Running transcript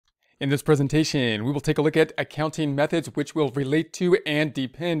In this presentation, we will take a look at accounting methods which will relate to and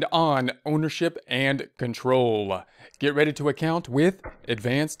depend on ownership and control. Get ready to account with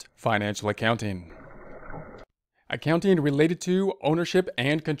Advanced Financial Accounting. Accounting related to ownership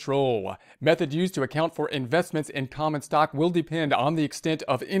and control. Method used to account for investments in common stock will depend on the extent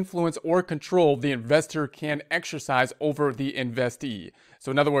of influence or control the investor can exercise over the investee.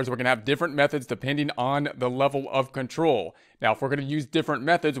 So in other words, we're going to have different methods depending on the level of control. Now, if we're going to use different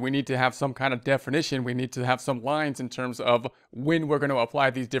methods, we need to have some kind of definition. We need to have some lines in terms of when we're going to apply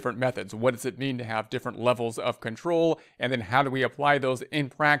these different methods. What does it mean to have different levels of control? And then how do we apply those in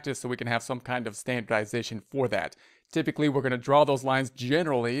practice so we can have some kind of standardization for that? Typically, we're going to draw those lines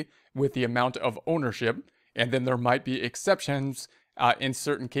generally with the amount of ownership, and then there might be exceptions in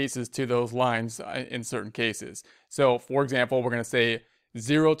certain cases to those lines in certain cases. So, for example, we're going to say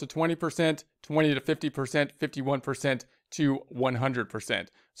 0 to 20%, 20 to 50%, 51% to 100%.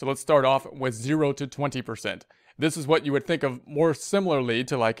 So let's start off with 0 to 20%. This is what you would think of more similarly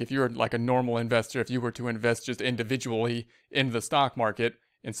to like if you were like a normal investor, if you were to invest just individually in the stock market.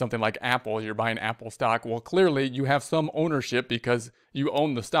 In something like Apple, you're buying Apple stock. Well, clearly you have some ownership because you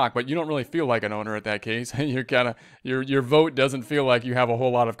own the stock, but you don't really feel like an owner at that case. You're kind of your vote doesn't feel like you have a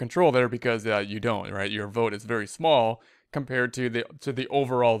whole lot of control there because you don't, right? Your vote is very small compared to the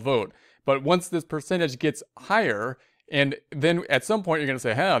overall vote. But once this percentage gets higher, and then at some point you're going to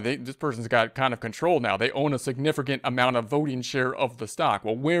say, this person's got kind of control now. They own a significant amount of voting share of the stock.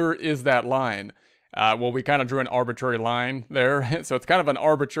 Well, where is that line? Well, we kind of drew an arbitrary line there. So it's kind of an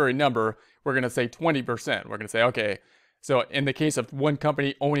arbitrary number. We're going to say 20%. We're going to say, okay, so in the case of one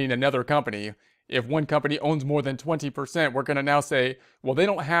company owning another company, if one company owns more than 20%, we're going to now say, well, they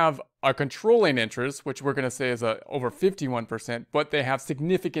don't have a controlling interest, which we're going to say is over 51%, but they have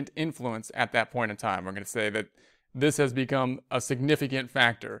significant influence at that point in time. We're going to say that this has become a significant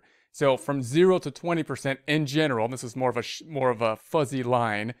factor. So from 0 to 20% in general, this is more of a fuzzy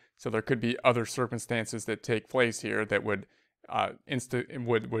line. So there could be other circumstances that take place here that would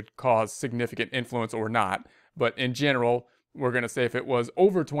cause significant influence or not. But in general, we're going to say if it was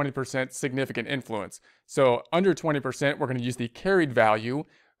over 20%, significant influence. So under 20%, we're going to use the carried value.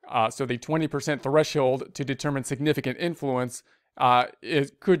 So the 20% threshold to determine significant influence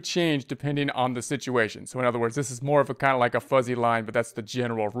it could change depending on the situation. So in other words, this is more of a kind of like a fuzzy line, but that's the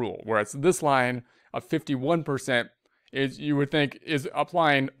general rule. Whereas this line of 51% is, you would think, is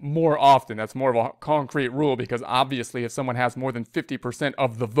applying more often. That's more of a concrete rule because obviously if someone has more than 50%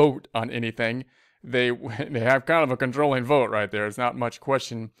 of the vote on anything, they have kind of a controlling vote right there. There's not much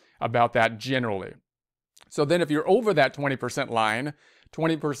question about that generally. So then if you're over that 20% line,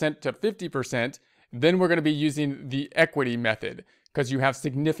 20% to 50%, then we're going to be using the equity method because you have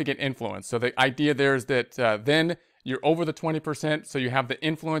significant influence. So the idea there is that then you're over the 20%, so you have the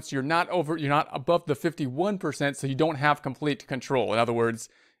influence. You're not above the 51%, so you don't have complete control. In other words,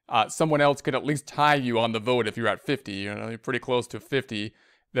 someone else could at least tie you on the vote if you're at 50. You're pretty close to 50.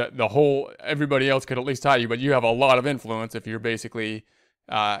 Everybody else could at least tie you, but you have a lot of influence if you're basically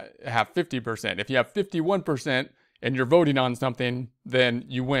have 50%. If you have 51%, and you're voting on something, then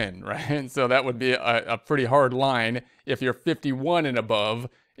you win, right? And so that would be a pretty hard line if you're 51 and above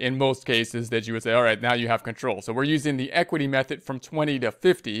in most cases that you would say, all right, now you have control. So we're using the equity method from 20 to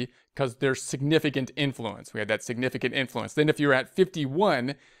 50 because there's significant influence. We had that significant influence. Then if you're at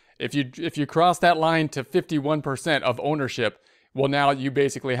 51, if you cross that line to 51% of ownership, well, now you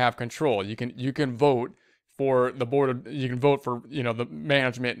basically have control. You can vote for the board, you can vote for the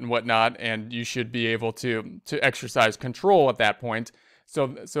management and whatnot, and you should be able to exercise control at that point.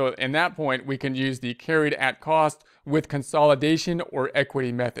 So in that point, we can use the carried at cost with consolidation or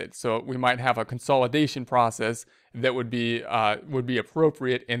equity method. So we might have a consolidation process that would be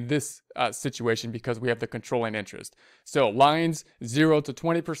appropriate in this situation because we have the controlling interest. So lines 0 to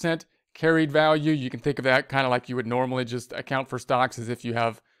 20% carried value. You can think of that kind of like you would normally just account for stocks as if you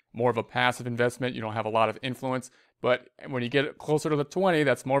have more of a passive investment. You don't have a lot of influence. But when you get closer to the 20,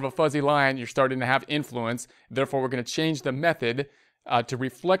 that's more of a fuzzy line. You're starting to have influence. Therefore, we're going to change the method to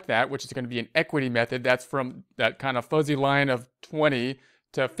reflect that, which is going to be an equity method. That's from that kind of fuzzy line of 20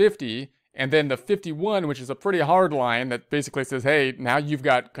 to 50. And then the 51, which is a pretty hard line that basically says, hey, now you've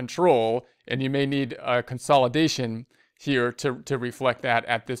got control and you may need a consolidation here to reflect that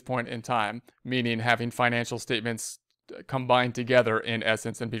at this point in time, meaning having financial statements combined together in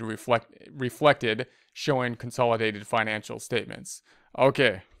essence and be reflected, showing consolidated financial statements.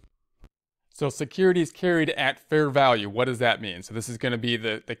 Okay. So securities carried at fair value, what does that mean? So this is going to be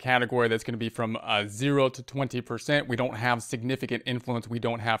the category that's going to be from 0 to 20%. We don't have significant influence. We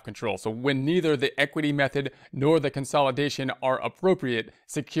don't have control. So when neither the equity method nor the consolidation are appropriate,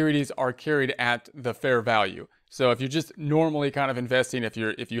 securities are carried at the fair value. So if you're just normally kind of investing, if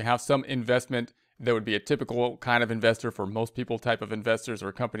you have some investment that would be a typical kind of investor for most people, type of investors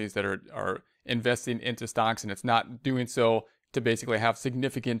or companies that are investing into stocks, and it's not doing so to basically have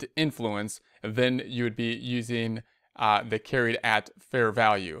significant influence, then you would be using the carried at fair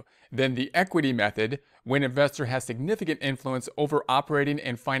value. Then the equity method, when investor has significant influence over operating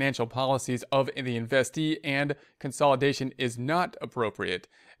and financial policies of the investee and consolidation is not appropriate.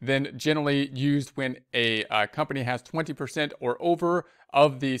 Then generally used when a company has 20% or over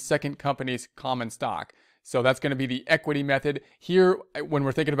of the second company's common stock. So that's going to be the equity method. Here, when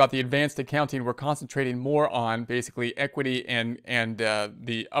we're thinking about the advanced accounting, we're concentrating more on basically equity and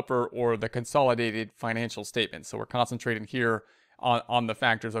the upper or the consolidated financial statements. So we're concentrating here on the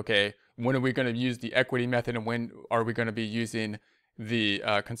factors, okay, when are we going to use the equity method and when are we going to be using the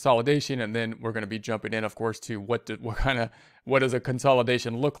consolidation? And then we're going to be jumping in, of course, to what does a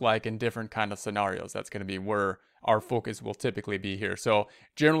consolidation look like in different kind of scenarios. That's going to be where our focus will typically be here. So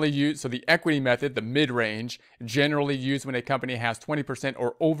so the equity method, the mid-range, generally used when a company has 20%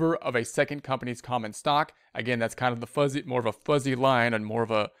 or over of a second company's common stock. Again, that's kind of more of a fuzzy line and more of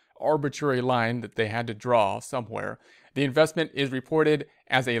a arbitrary line that they had to draw somewhere. The investment is reported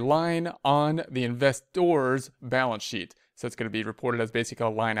as a line on the investor's balance sheet. So it's going to be reported as basically a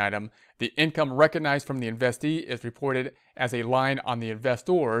line item. The income recognized from the investee is reported as a line on the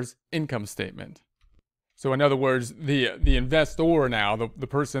investor's income statement. So in other words, the investor now, the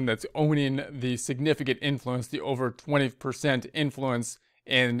person that's owning the significant influence, the over 20% influence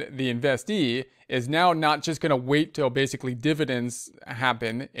in the investee, is now not just going to wait till basically dividends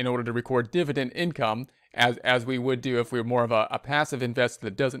happen in order to record dividend income, as we would do if we were more of a passive investor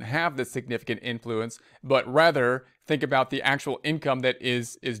that doesn't have the significant influence, but rather think about the actual income that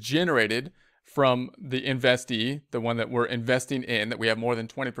is generated from the investee, the one that we're investing in, that we have more than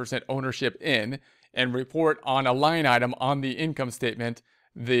 20% ownership in, and report on a line item on the income statement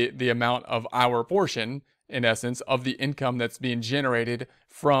the amount of our portion, in essence, of the income that's being generated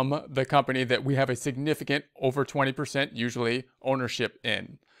from the company that we have a significant over 20% usually ownership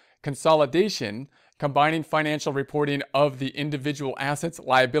in. Consolidation, combining financial reporting of the individual assets,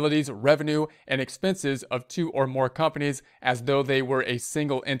 liabilities, revenue, and expenses of two or more companies as though they were a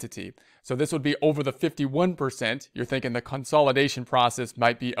single entity. So this would be over the 51%. You're thinking the consolidation process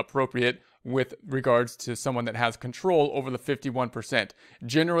might be appropriate with regards to someone that has control over the 51%.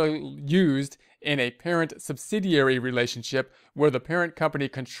 Generally used in a parent-subsidiary relationship where the parent company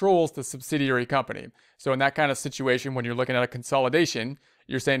controls the subsidiary company. So in that kind of situation, when you're looking at a consolidation,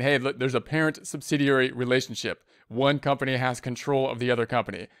 you're saying, hey, look, there's a parent-subsidiary relationship. One company has control of the other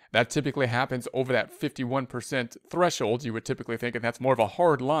company. That typically happens over that 51% threshold. You would typically think, and that's more of a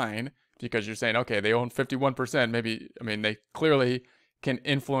hard line because you're saying, okay, they own 51%. They clearly can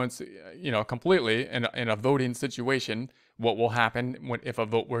influence, completely in a voting situation what will happen if a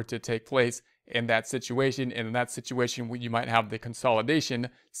vote were to take place in that situation. And in that situation, you might have the consolidation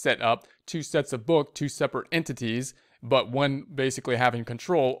set up, two sets of book, two separate entities, but one basically having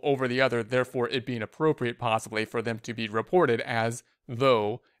control over the other, therefore it being appropriate possibly for them to be reported as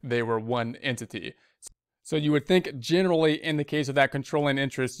though they were one entity. So you would think generally in the case of that controlling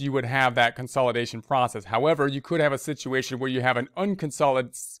interest, you would have that consolidation process. However, you could have a situation where you have an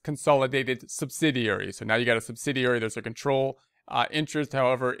unconsolidated subsidiary. So now you got a subsidiary, there's a control interest,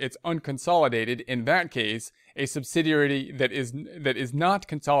 however, it's unconsolidated. In that case, a subsidiary that is not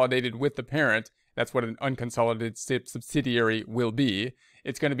consolidated with the parent, that's what an unconsolidated subsidiary will be.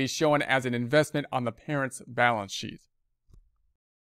 It's going to be shown as an investment on the parent's balance sheet.